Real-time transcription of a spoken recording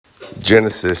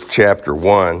Genesis chapter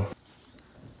 1.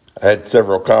 I had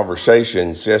several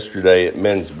conversations yesterday at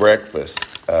men's breakfast,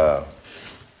 and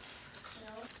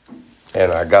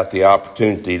I got the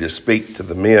opportunity to speak to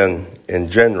the men in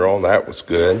general. That was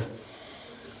good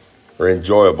or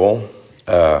enjoyable.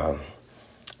 But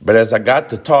as I got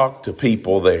to talk to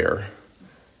people there,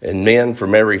 and men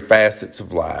from every facets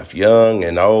of life, young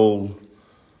and old,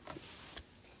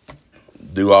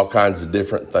 do all kinds of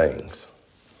different things.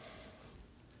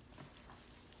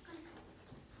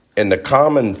 And the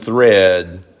common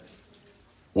thread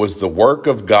was the work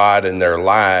of God in their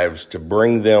lives to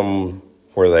bring them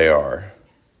where they are.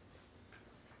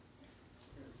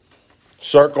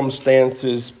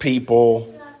 Circumstances,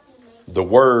 people, the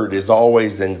word is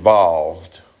always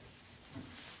involved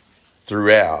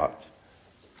throughout.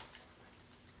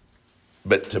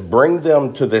 But to bring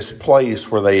them to this place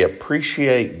where they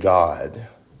appreciate God,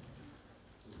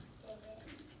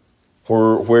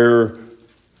 where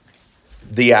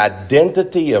the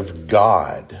identity of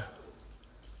God,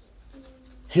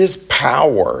 His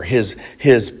power, His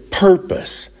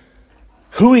purpose,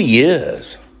 who He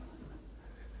is.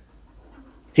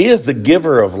 He is the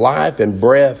giver of life and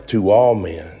breath to all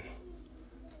men.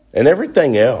 And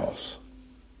everything else,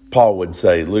 Paul would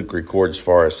say, Luke records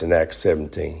for us in Acts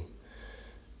 17.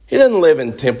 He doesn't live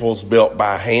in temples built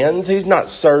by hands. He's not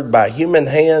served by human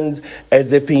hands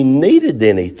as if He needed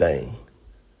anything.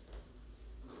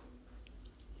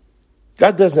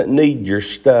 God doesn't need your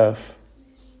stuff.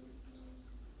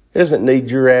 He doesn't need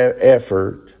your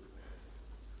effort.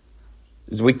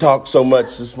 As we talked so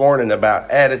much this morning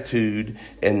about attitude,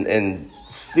 and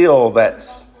still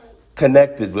that's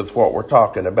connected with what we're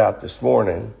talking about this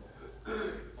morning.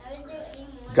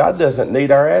 God doesn't need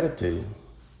our attitude.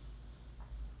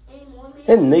 He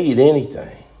doesn't need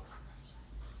anything.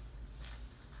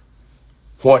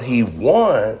 What He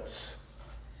wants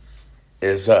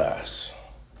is us.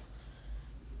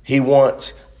 He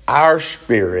wants our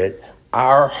spirit,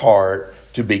 our heart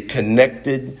to be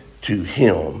connected to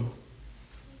Him.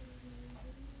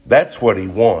 That's what He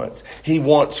wants. He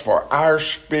wants for our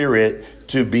spirit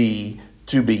to be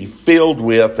filled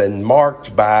with and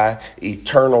marked by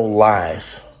eternal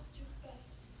life.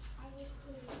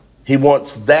 He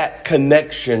wants that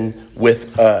connection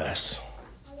with us.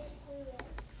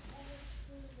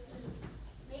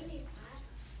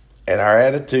 And our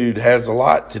attitude has a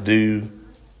lot to do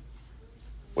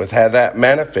with how that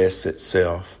manifests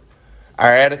itself.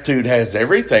 Our attitude has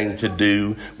everything to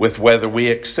do with whether we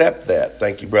accept that.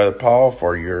 Thank you, Brother Paul,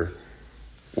 for your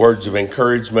words of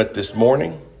encouragement this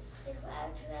morning.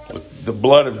 The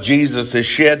blood of Jesus is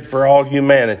shed for all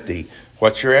humanity.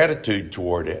 What's your attitude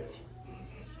toward it?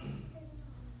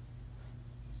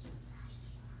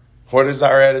 What is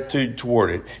our attitude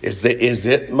toward it? Is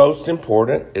it most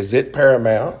important? Is it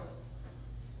paramount?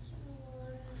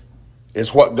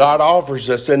 Is what God offers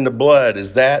us in the blood,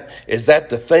 is that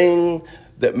the thing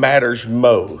that matters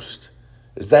most?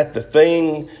 Is that the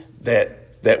thing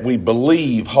that we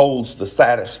believe holds the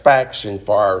satisfaction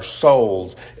for our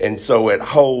souls, and so it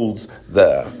holds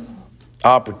the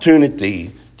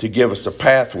opportunity to give us a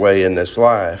pathway in this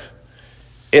life?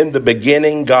 In the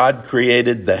beginning, God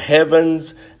created the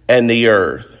heavens and the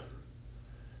earth.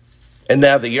 And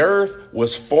now the earth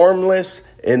was formless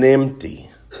and empty.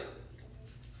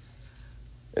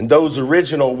 In those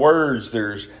original words,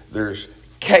 there's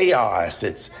chaos.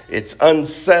 It's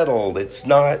unsettled. It's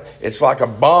like a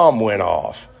bomb went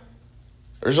off.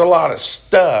 There's a lot of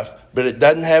stuff, but it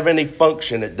doesn't have any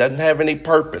function. It doesn't have any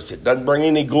purpose. It doesn't bring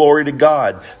any glory to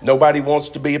God. Nobody wants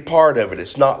to be a part of it.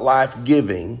 It's not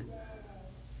life-giving.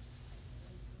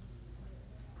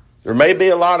 There may be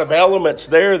a lot of elements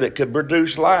there that could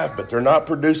produce life, but they're not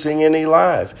producing any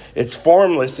life. It's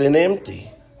formless and empty.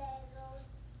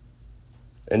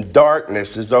 And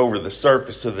darkness is over the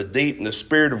surface of the deep, and the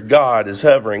Spirit of God is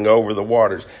hovering over the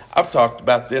waters. I've talked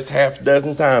about this half a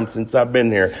dozen times since I've been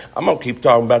here. I'm going to keep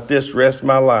talking about this the rest of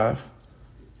my life.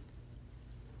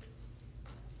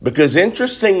 Because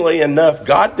interestingly enough,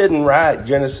 God didn't write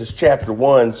Genesis chapter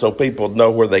 1 so people would know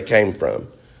where they came from.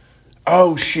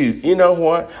 Oh, shoot, you know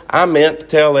what? I meant to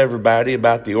tell everybody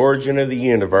about the origin of the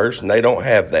universe, and they don't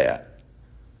have that.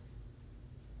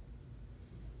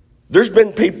 There's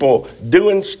been people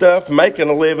doing stuff, making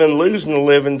a living, losing a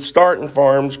living, starting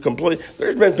farms,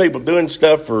 There's been people doing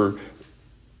stuff for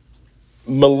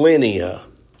millennia,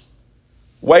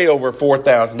 way over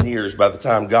 4,000 years by the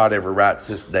time God ever writes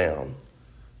this down.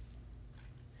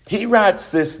 He writes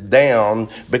this down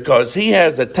because He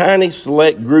has a tiny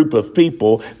select group of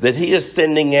people that He is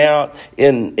sending out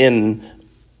in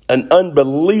an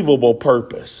unbelievable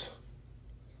purpose.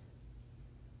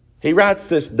 He writes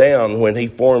this down when he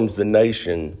forms the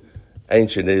nation,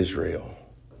 ancient Israel.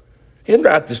 He didn't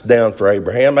write this down for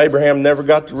Abraham. Abraham never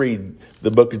got to read the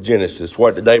book of Genesis.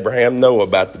 What did Abraham know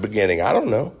about the beginning? I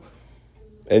don't know.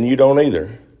 And you don't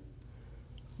either.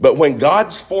 But when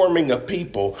God's forming a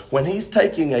people, when he's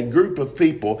taking a group of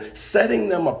people, setting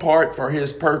them apart for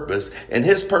his purpose, and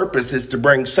his purpose is to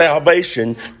bring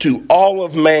salvation to all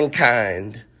of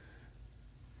mankind,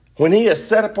 when he has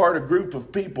set apart a group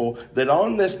of people that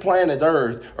on this planet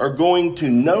Earth are going to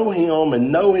know him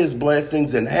and know his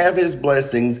blessings and have his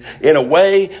blessings in a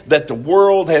way that the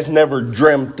world has never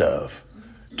dreamt of,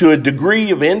 to a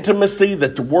degree of intimacy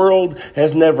that the world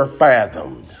has never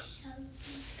fathomed,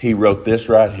 he wrote this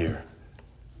right here.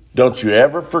 Don't you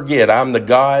ever forget, I'm the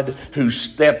God who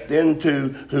stepped into,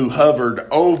 who hovered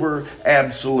over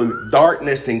absolute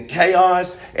darkness and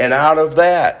chaos, and out of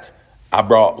that, I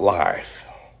brought life.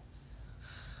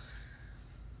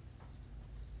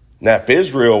 Now, if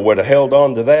Israel would have held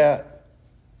on to that,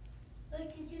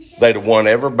 they'd have won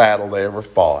every battle they ever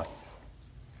fought.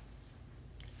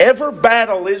 Every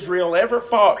battle Israel ever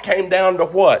fought came down to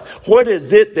what? What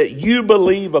is it that you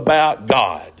believe about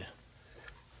God?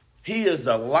 He is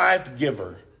the life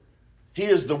giver. He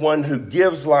is the one who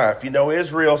gives life. You know,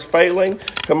 Israel's failing.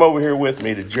 Come over here with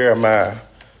me to Jeremiah.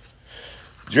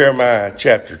 Jeremiah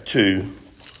chapter 2,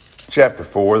 chapter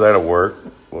 4. That'll work.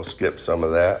 We'll skip some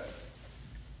of that.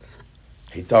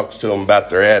 He talks to them about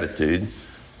their attitude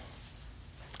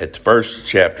at the first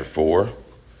chapter 4.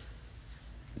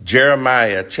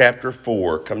 Jeremiah chapter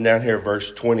 4. Come down here,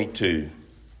 verse 22.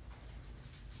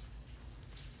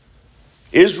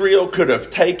 Israel could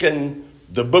have taken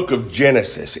the book of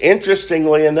Genesis.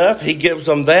 Interestingly enough, he gives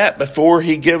them that before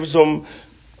he gives them,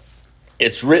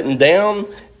 it's written down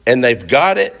and they've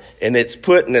got it and it's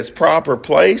put in its proper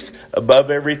place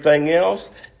above everything else.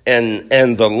 And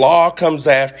the law comes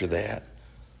after that.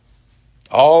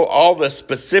 All the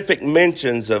specific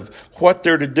mentions of what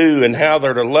they're to do and how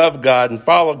they're to love God and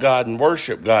follow God and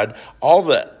worship God, all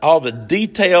the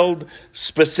detailed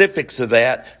specifics of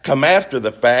that come after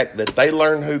the fact that they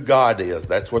learn who God is.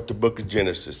 That's what the book of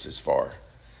Genesis is for.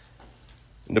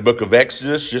 And the book of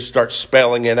Exodus just starts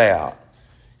spelling it out.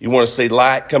 You want to see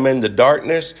light come into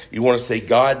darkness? You want to see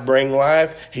God bring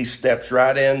life? He steps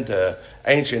right into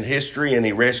ancient history and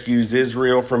he rescues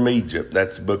Israel from Egypt.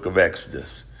 That's the book of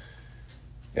Exodus.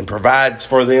 And provides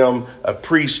for them a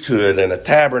priesthood and a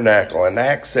tabernacle and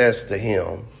access to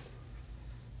him.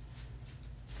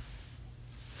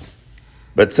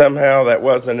 But somehow that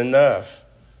wasn't enough.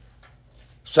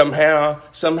 Somehow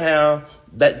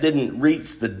that didn't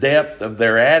reach the depth of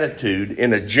their attitude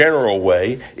in a general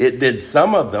way. It did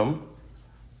some of them.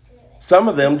 Some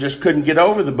of them just couldn't get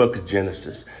over the book of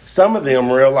Genesis. Some of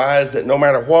them realized that no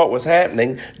matter what was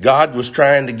happening, God was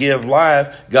trying to give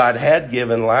life. God had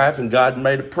given life, and God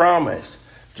made a promise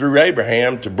through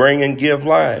Abraham to bring and give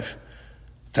life.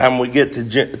 Time we get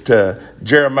to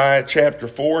Jeremiah chapter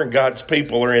 4, and God's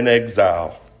people are in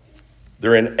exile.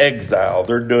 They're in exile.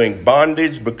 They're doing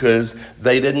bondage because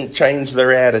they didn't change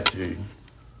their attitude.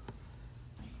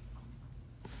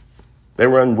 They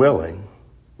were unwilling.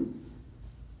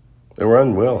 They were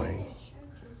unwilling.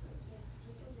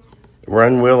 They were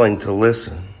unwilling to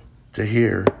listen, to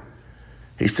hear.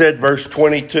 He said, verse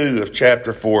 22 of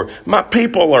chapter 4, my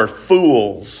people are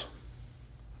fools.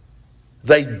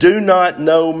 They do not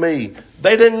know me.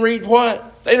 They didn't read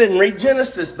what? They didn't read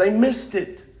Genesis. They missed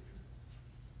it.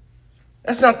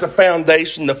 That's not the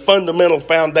foundation, the fundamental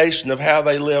foundation of how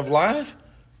they live life.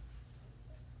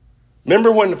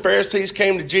 Remember when the Pharisees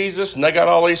came to Jesus and they got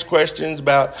all these questions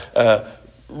about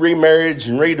remarriage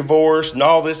and redivorce and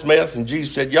all this mess, and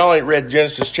Jesus said, y'all ain't read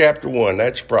Genesis chapter 1.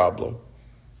 That's your problem.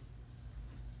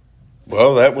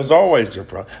 Well, that was always their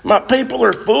problem. My people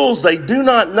are fools. They do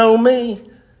not know me.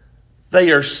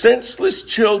 They are senseless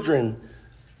children.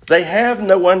 They have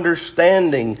no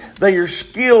understanding. They are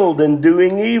skilled in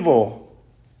doing evil.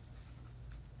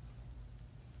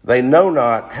 They know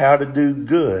not how to do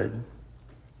good.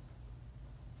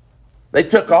 They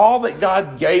took all that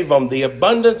God gave them, the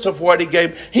abundance of what He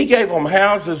gave. He gave them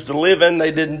houses to live in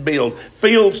they didn't build,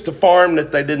 fields to farm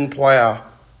that they didn't plow.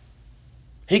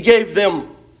 He gave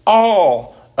them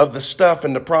all of the stuff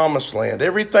in the promised land.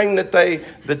 Everything that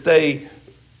they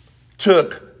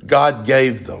took, God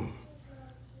gave them.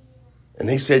 And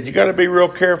He said, you got to be real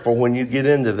careful when you get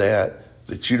into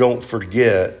that you don't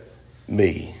forget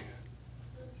me.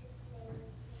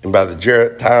 And by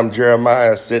the time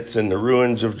Jeremiah sits in the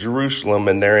ruins of Jerusalem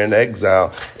and they're in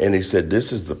exile, and he said,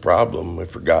 this is the problem. We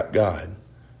forgot God.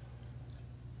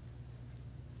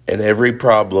 And every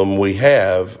problem we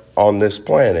have on this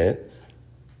planet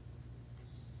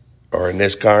or in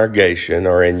this congregation,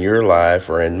 or in your life,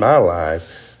 or in my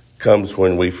life, comes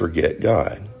when we forget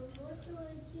God.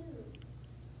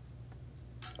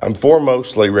 I'm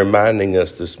foremostly reminding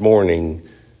us this morning,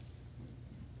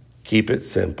 keep it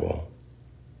simple.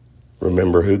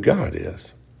 Remember who God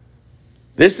is.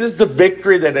 This is the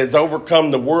victory that has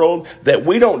overcome the world, that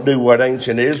we don't do what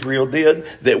ancient Israel did,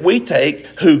 that we take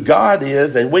who God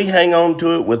is and we hang on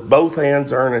to it with both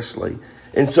hands earnestly.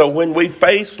 And so when we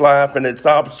face life and its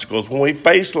obstacles, when we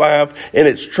face life and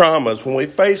its traumas, when we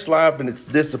face life and its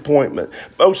disappointment,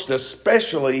 most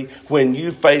especially when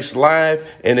you face life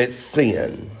and its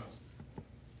sin,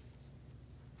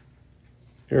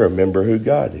 you remember who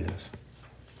God is.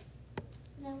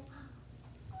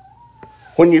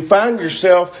 When you find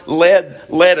yourself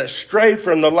led astray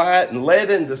from the light and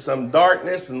led into some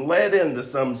darkness and led into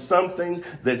something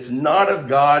that's not of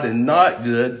God and not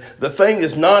good, the thing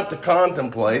is not to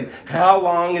contemplate how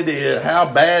long it is,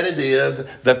 how bad it is.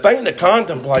 The thing to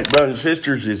contemplate, brothers and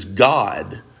sisters, is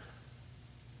God.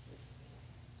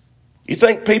 You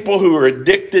think people who are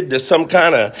addicted to some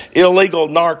kind of illegal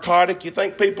narcotic, you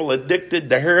think people addicted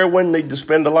to heroin need to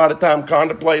spend a lot of time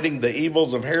contemplating the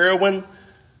evils of heroin?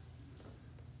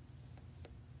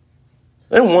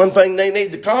 Then one thing they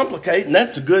need to complicate, and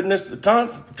that's the goodness,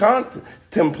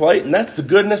 contemplate, and that's the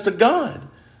goodness of God.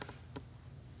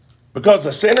 Because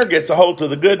a sinner gets a hold of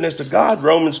the goodness of God,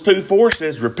 Romans 2:4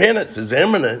 says repentance is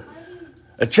imminent.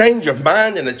 A change of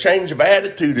mind and a change of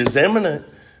attitude is imminent.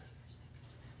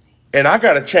 And I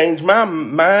got to change my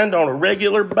mind on a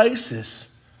regular basis.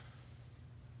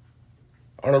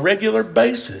 On a regular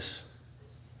basis.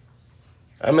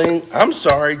 I mean, I'm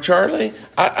sorry, Charlie.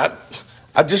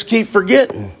 I just keep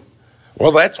forgetting.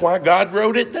 Well, that's why God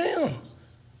wrote it down.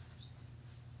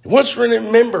 He wants to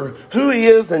remember who he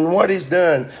is and what he's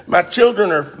done. My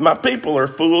people are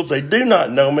fools. They do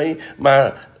not know me.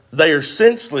 They are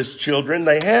senseless children.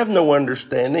 They have no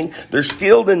understanding. They're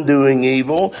skilled in doing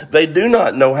evil. They do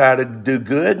not know how to do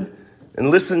good. And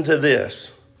listen to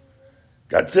this.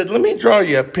 God said, let me draw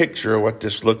you a picture of what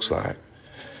this looks like.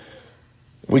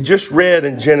 We just read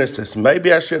in Genesis.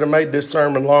 Maybe I should have made this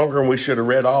sermon longer and we should have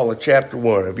read all of chapter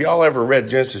 1. Have y'all ever read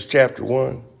Genesis chapter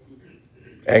 1?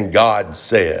 And God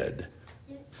said,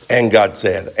 and God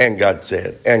said, and God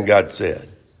said, and God said,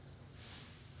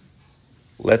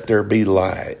 let there be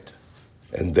light.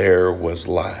 And there was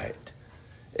light.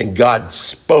 And God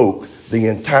spoke the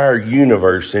entire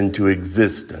universe into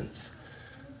existence.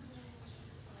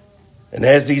 And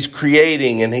as he's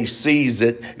creating and he sees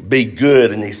it be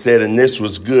good, and he said, and this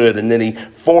was good. And then he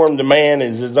formed a man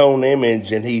as his own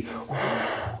image, and he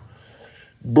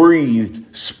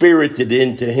breathed, spirited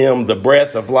into him the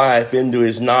breath of life into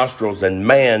his nostrils, and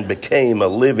man became a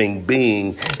living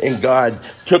being. And God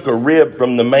took a rib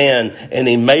from the man and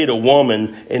he made a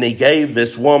woman, and he gave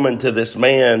this woman to this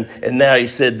man. And now he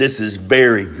said, this is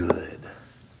very good.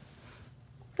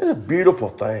 It's a beautiful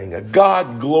thing, a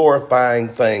God-glorifying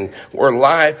thing where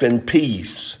life and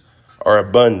peace are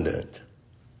abundant.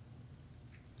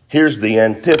 Here's the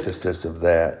antithesis of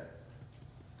that.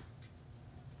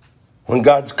 When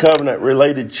God's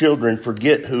covenant-related children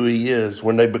forget who he is,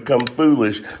 when they become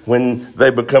foolish, when they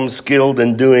become skilled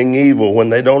in doing evil, when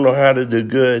they don't know how to do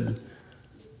good.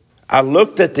 I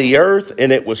looked at the earth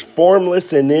and it was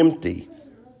formless and empty.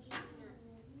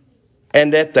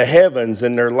 And at the heavens,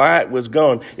 and their light was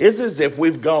gone. It's as if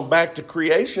we've gone back to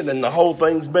creation and the whole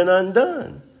thing's been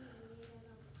undone.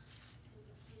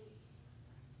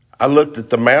 I looked at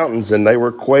the mountains and they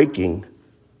were quaking.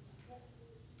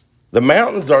 The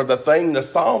mountains are the thing the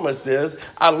psalmist says.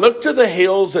 I look to the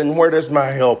hills, and where does my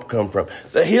help come from?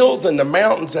 The hills and the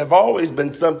mountains have always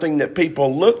been something that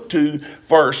people look to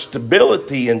for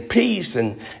stability and peace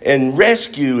and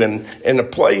rescue and a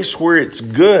place where it's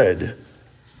good.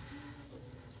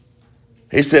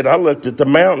 He said, I looked at the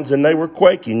mountains and they were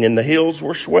quaking and the hills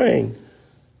were swaying.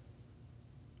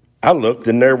 I looked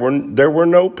and there were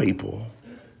no people.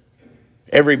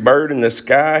 Every bird in the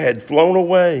sky had flown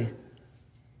away.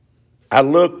 I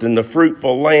looked and the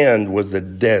fruitful land was a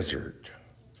desert.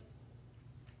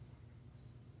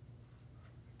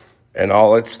 And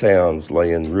all its towns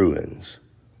lay in ruins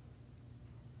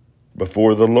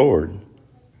before the Lord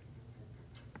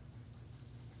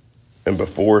and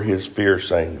before his fierce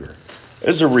anger.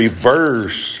 There's a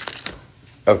reverse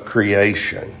of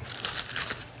creation.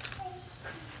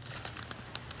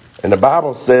 And the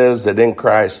Bible says that in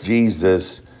Christ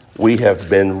Jesus, we have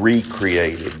been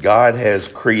recreated. God has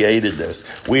created us.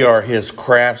 We are his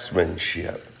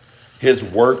craftsmanship, his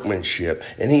workmanship.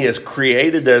 And he has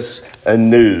created us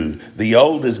anew. The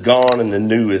old is gone and the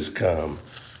new is come.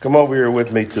 Come over here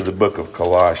with me to the book of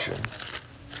Colossians.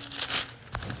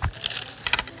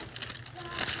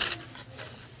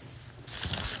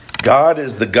 God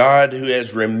is the God who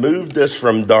has removed us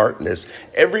from darkness.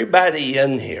 Everybody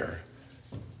in here,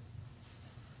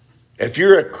 if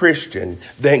you're a Christian,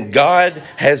 then God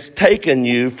has taken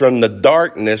you from the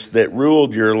darkness that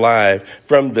ruled your life,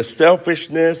 from the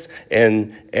selfishness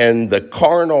and the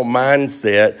carnal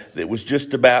mindset that was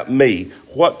just about me.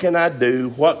 What can I do?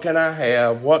 What can I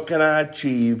have? What can I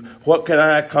achieve? What can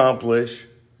I accomplish?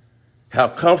 How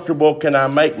comfortable can I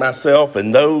make myself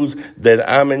and those that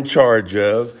I'm in charge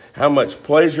of? How much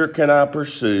pleasure can I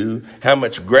pursue? How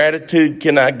much gratitude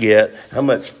can I get? How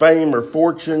much fame or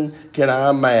fortune can I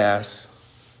amass?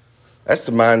 That's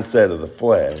the mindset of the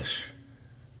flesh.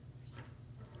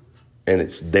 And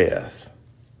it's death.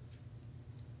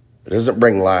 It doesn't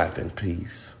bring life and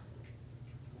peace.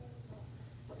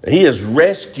 He has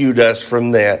rescued us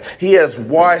from that. He has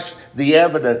washed the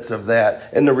evidence of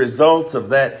that and the results of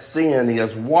that sin. He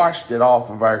has washed it off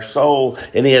of our soul,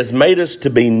 and He has made us to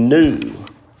be new.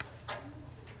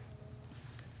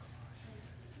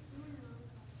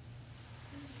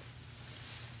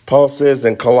 Paul says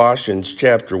in Colossians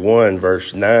chapter 1,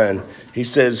 verse 9, he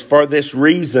says, "For this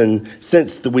reason,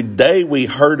 since the day we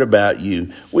heard about you,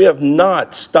 we have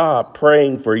not stopped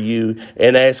praying for you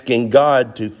and asking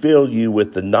God to fill you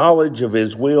with the knowledge of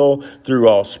His will through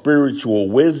all spiritual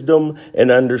wisdom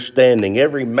and understanding."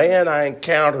 Every man I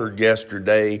encountered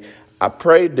yesterday, I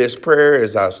prayed this prayer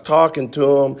as I was talking to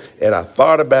them, and I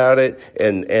thought about it,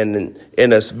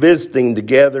 and us visiting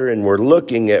together, and we're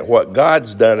looking at what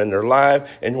God's done in their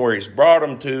life and where He's brought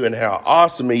them to and how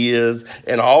awesome He is.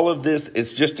 And all of this,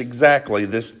 it's just exactly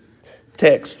this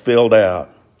text filled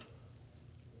out.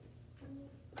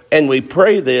 And we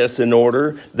pray this in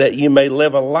order that you may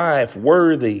live a life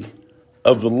worthy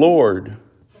of the Lord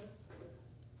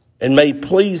and may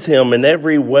please Him in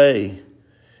every way,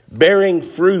 bearing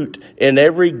fruit in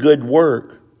every good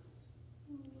work.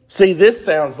 See, this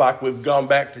sounds like we've gone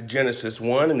back to Genesis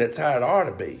 1, and it's how it ought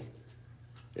to be.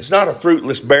 It's not a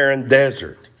fruitless, barren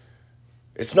desert.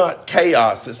 It's not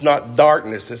chaos. It's not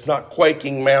darkness. It's not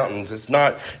quaking mountains. It's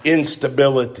not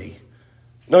instability.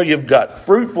 No, you've got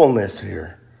fruitfulness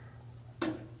here.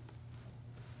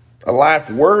 A life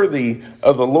worthy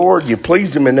of the Lord. You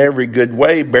please Him in every good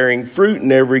way, bearing fruit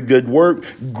in every good work,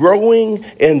 growing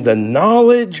in the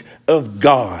knowledge of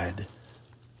God.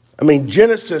 I mean,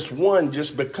 Genesis 1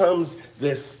 just becomes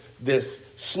this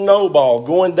snowball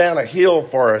going down a hill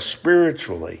for us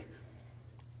spiritually.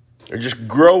 They're just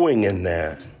growing in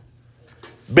that.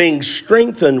 Being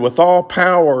strengthened with all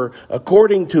power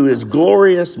according to His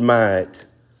glorious might,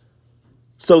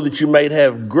 so that you may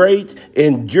have great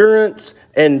endurance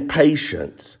and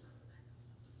patience.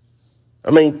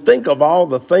 I mean, think of all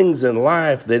the things in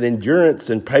life that endurance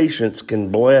and patience can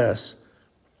bless.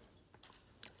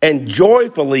 And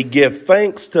joyfully give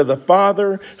thanks to the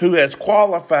Father who has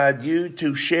qualified you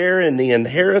to share in the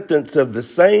inheritance of the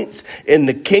saints in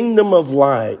the kingdom of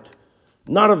light,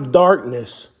 not of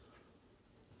darkness.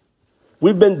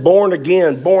 We've been born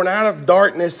again, born out of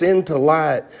darkness into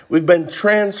light. We've been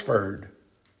transferred.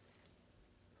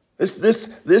 This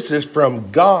is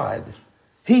from God.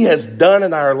 He has done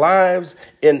in our lives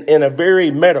in a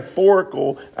very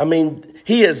metaphorical,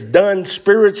 He has done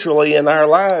spiritually in our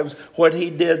lives what He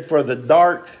did for the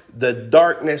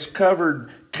darkness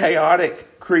covered,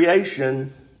 chaotic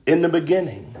creation in the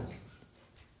beginning.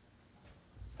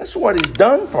 That's what He's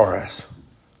done for us.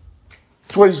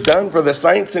 That's what He's done for the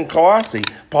saints in Colossae.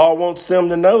 Paul wants them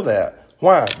to know that.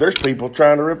 Why? There's people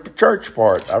trying to rip the church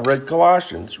apart. I've read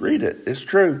Colossians. Read it. It's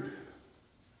true.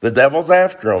 The devil's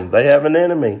after them. They have an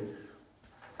enemy.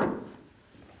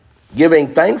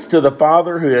 Giving thanks to the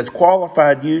Father who has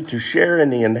qualified you to share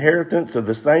in the inheritance of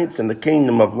the saints in the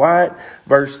kingdom of light.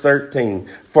 Verse 13.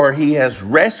 For He has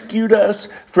rescued us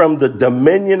from the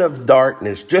dominion of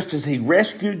darkness, just as He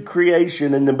rescued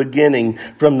creation in the beginning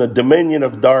from the dominion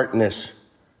of darkness.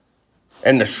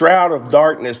 And the shroud of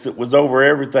darkness that was over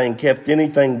everything kept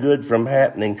anything good from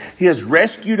happening. He has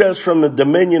rescued us from the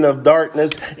dominion of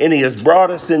darkness, and He has brought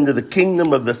us into the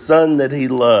kingdom of the Son that He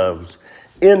loves,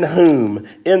 in whom,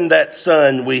 in that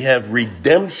Son, we have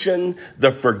redemption,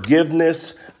 the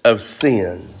forgiveness of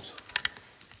sins.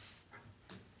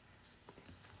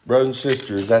 Brothers and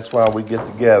sisters, that's why we get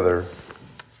together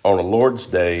on a Lord's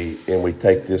Day and we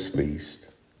take this feast.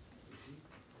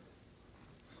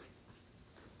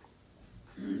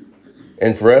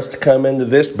 And for us to come into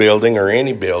this building or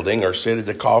any building or sit at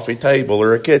a coffee table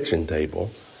or a kitchen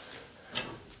table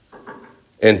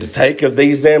and to take of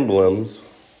these emblems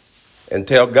and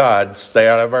tell God, stay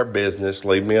out of our business,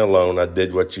 leave me alone, I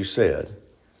did what you said.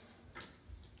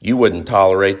 You wouldn't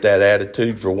tolerate that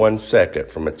attitude for 1 second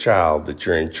from a child that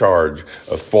you're in charge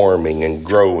of forming and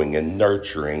growing and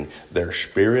nurturing their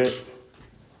spirit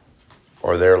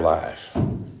or their life.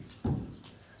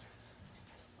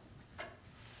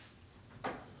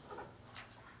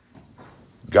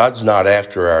 God's not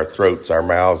after our throats, our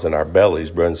mouths, and our bellies,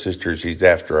 brothers and sisters. He's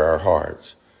after our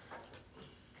hearts.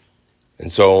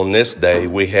 And so on this day,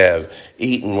 we have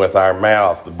eaten with our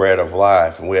mouth the bread of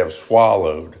life, and we have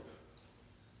swallowed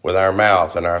with our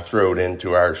mouth and our throat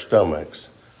into our stomachs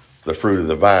the fruit of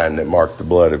the vine that marked the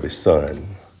blood of his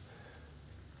Son.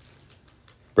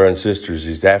 Brothers and sisters,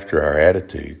 he's after our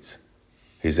attitudes.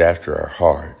 He's after our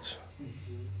hearts.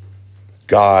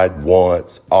 God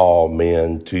wants all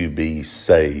men to be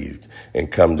saved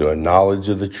and come to a knowledge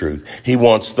of the truth. He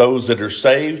wants those that are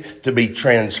saved to be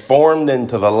transformed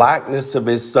into the likeness of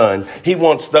his Son. He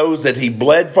wants those that he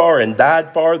bled for and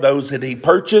died for, those that he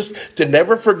purchased, to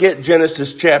never forget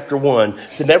Genesis chapter 1,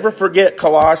 to never forget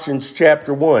Colossians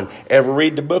chapter 1. Ever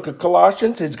read the book of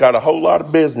Colossians? He's got a whole lot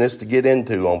of business to get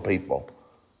into on people.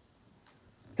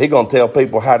 He's going to tell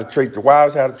people how to treat their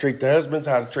wives, how to treat their husbands,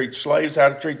 how to treat slaves, how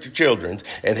to treat their children.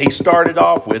 And he started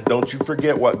off with, don't you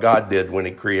forget what God did when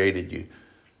he created you.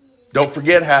 Don't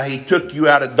forget how he took you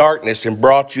out of darkness and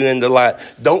brought you into light.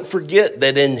 Don't forget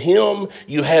that in him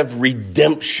you have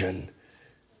redemption.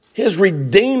 He has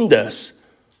redeemed us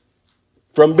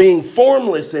from being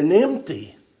formless and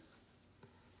empty.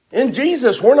 In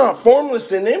Jesus, we're not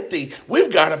formless and empty.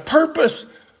 We've got a purpose.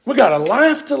 We've got a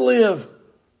life to live.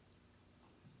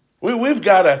 We've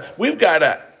got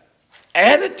a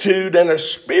attitude and a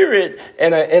spirit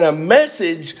and a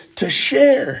message to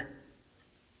share.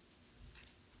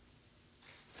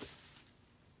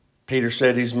 Peter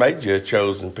said he's made you a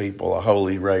chosen people, a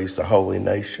holy race, a holy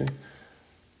nation,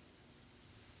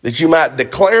 that you might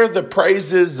declare the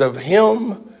praises of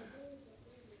him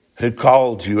who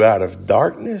called you out of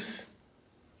darkness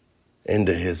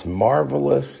into his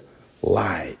marvelous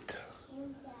light.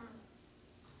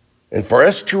 And for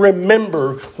us to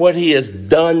remember what he has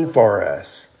done for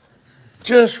us.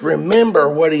 Just remember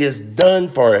what he has done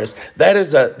for us. That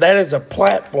is a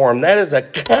platform. That is a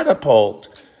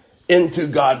catapult into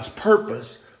God's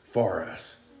purpose for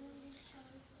us.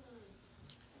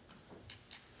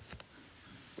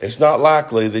 It's not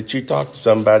likely that you talk to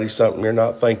somebody something you're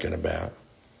not thinking about.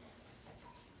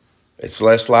 It's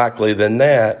less likely than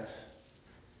that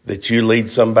you lead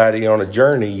somebody on a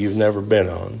journey you've never been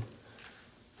on.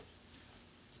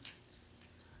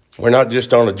 We're not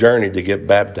just on a journey to get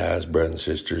baptized, brothers and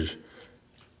sisters.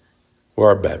 We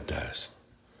are baptized.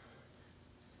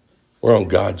 We're on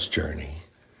God's journey.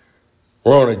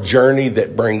 We're on a journey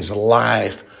that brings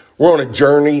life. We're on a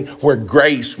journey where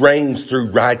grace reigns through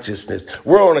righteousness.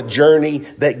 We're on a journey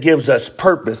that gives us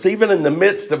purpose, even in the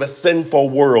midst of a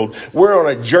sinful world. We're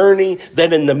on a journey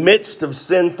that in the midst of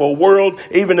sinful world,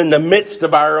 even in the midst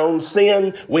of our own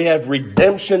sin, we have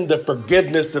redemption, the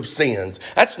forgiveness of sins.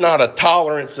 That's not a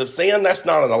tolerance of sin. That's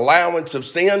not an allowance of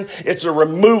sin. It's a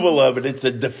removal of it. It's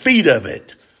a defeat of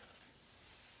it.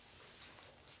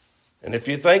 And if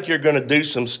you think you're going to do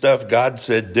some stuff God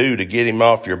said do to get him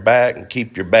off your back and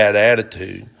keep your bad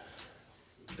attitude,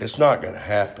 it's not going to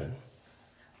happen.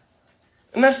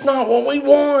 And that's not what we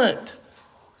want.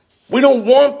 We don't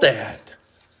want that.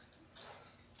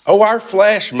 Oh, our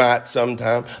flesh might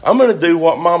sometime. I'm going to do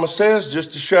what Mama says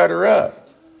just to shut her up.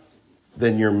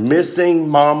 Then you're missing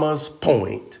Mama's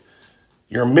point.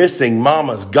 You're missing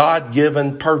Mama's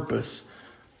God-given purpose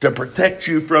to protect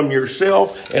you from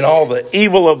yourself and all the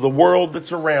evil of the world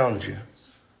that's around you.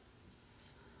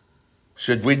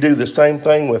 Should we do the same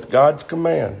thing with God's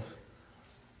commands?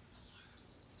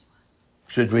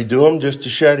 Should we do them just to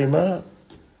shut him up?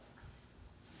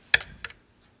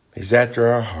 He's after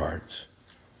our hearts.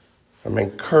 I'm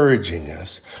encouraging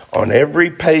us. On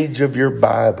every page of your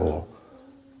Bible,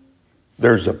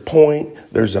 there's a point,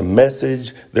 there's a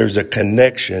message, there's a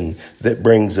connection that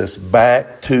brings us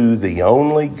back to the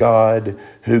only God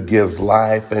who gives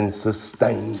life and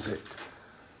sustains it.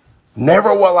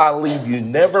 Never will I leave you,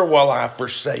 never will I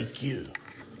forsake you.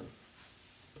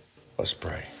 Let's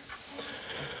pray.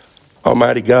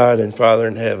 Almighty God and Father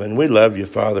in heaven, we love you,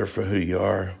 Father, for who you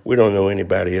are. We don't know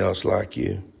anybody else like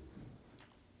you.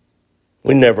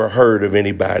 We never heard of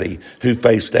anybody who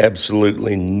faced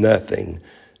absolutely nothing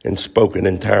and spoke an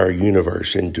entire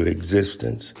universe into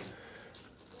existence.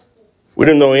 We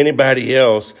don't know anybody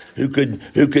else who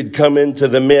could come into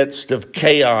the midst of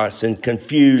chaos and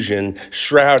confusion,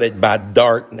 shrouded by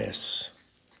darkness,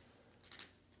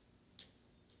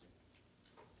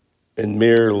 and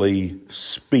merely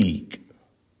speak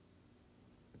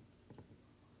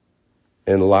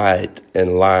and light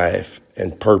and life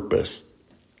and purpose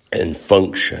and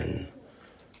function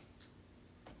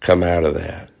come out of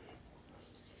that.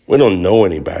 We don't know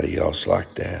anybody else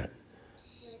like that.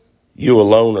 You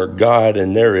alone are God,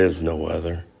 and there is no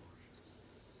other.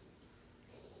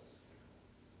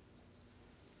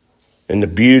 And the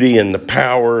beauty and the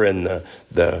power and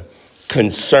the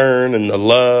concern and the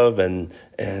love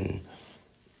and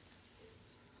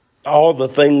all the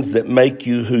things that make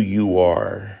you who you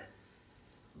are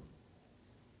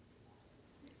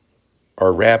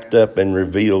wrapped up and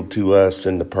revealed to us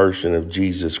in the person of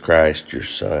Jesus Christ, your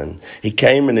Son. He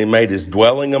came and he made his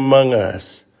dwelling among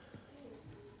us.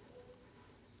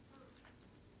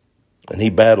 And he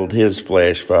battled his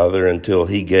flesh, Father, until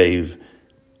he gave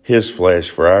his flesh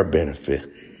for our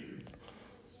benefit.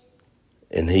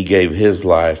 And he gave his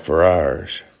life for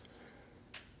ours.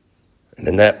 And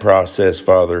in that process,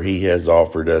 Father, he has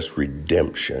offered us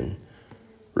redemption.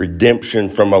 Redemption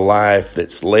from a life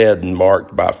that's led and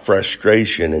marked by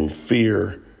frustration and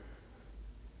fear.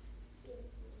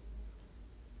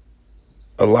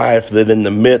 A life that in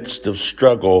the midst of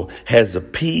struggle has a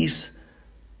peace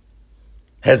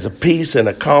and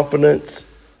a confidence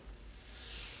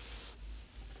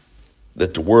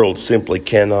that the world simply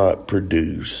cannot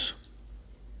produce.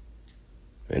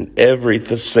 And every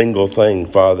single thing,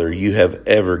 Father, you have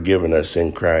ever given us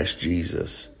in Christ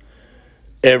Jesus.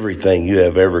 Everything you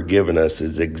have ever given us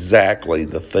is exactly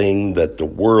the thing that the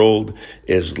world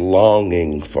is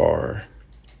longing for.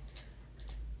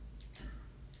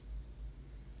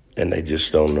 And they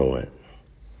just don't know it.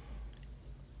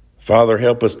 Father,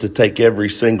 help us to take every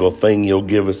single thing you'll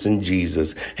give us in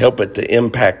Jesus. Help it to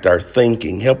impact our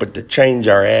thinking. Help it to change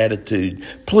our attitude.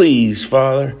 Please,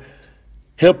 Father,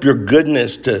 help your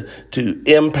goodness to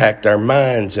impact our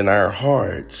minds and our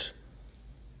hearts,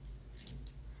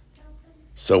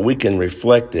 so we can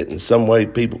reflect it in some way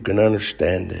people can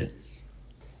understand it.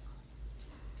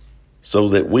 So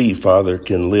that we, Father,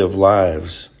 can live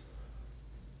lives,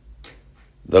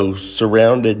 though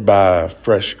surrounded by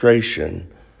frustration,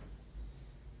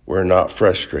 we're not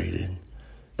frustrated.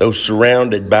 Though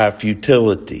surrounded by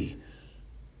futility,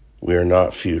 we are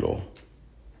not futile.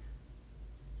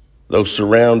 Though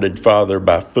surrounded, Father,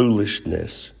 by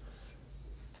foolishness,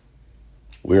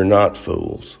 we're not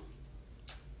fools.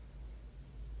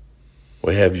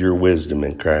 We have your wisdom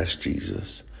in Christ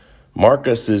Jesus. Mark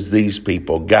us as these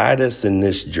people. Guide us in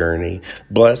this journey.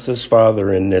 Bless us,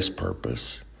 Father, in this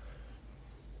purpose.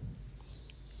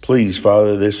 Please,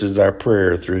 Father, this is our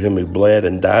prayer through him who bled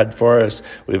and died for us.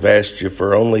 We've asked you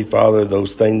for only, Father,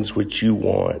 those things which you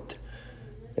want.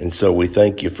 And so we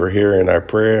thank you for hearing our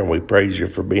prayer, and we praise you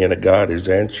for being a God who's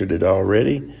answered it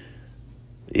already,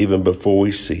 even before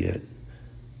we see it.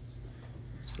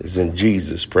 It's in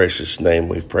Jesus' precious name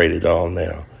we've prayed it all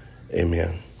now.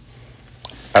 Amen.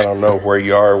 I don't know where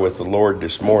you are with the Lord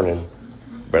this morning,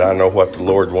 but I know what the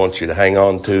Lord wants you to hang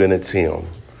on to, and it's him.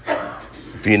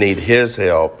 If you need his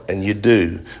help, and you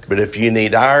do, but if you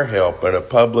need our help in a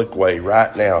public way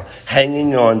right now,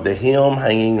 hanging on to him,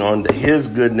 hanging on to his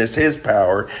goodness, his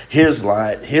power, his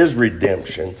light, his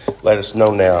redemption, let us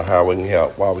know now how we can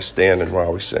help while we stand and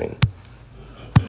while we sing.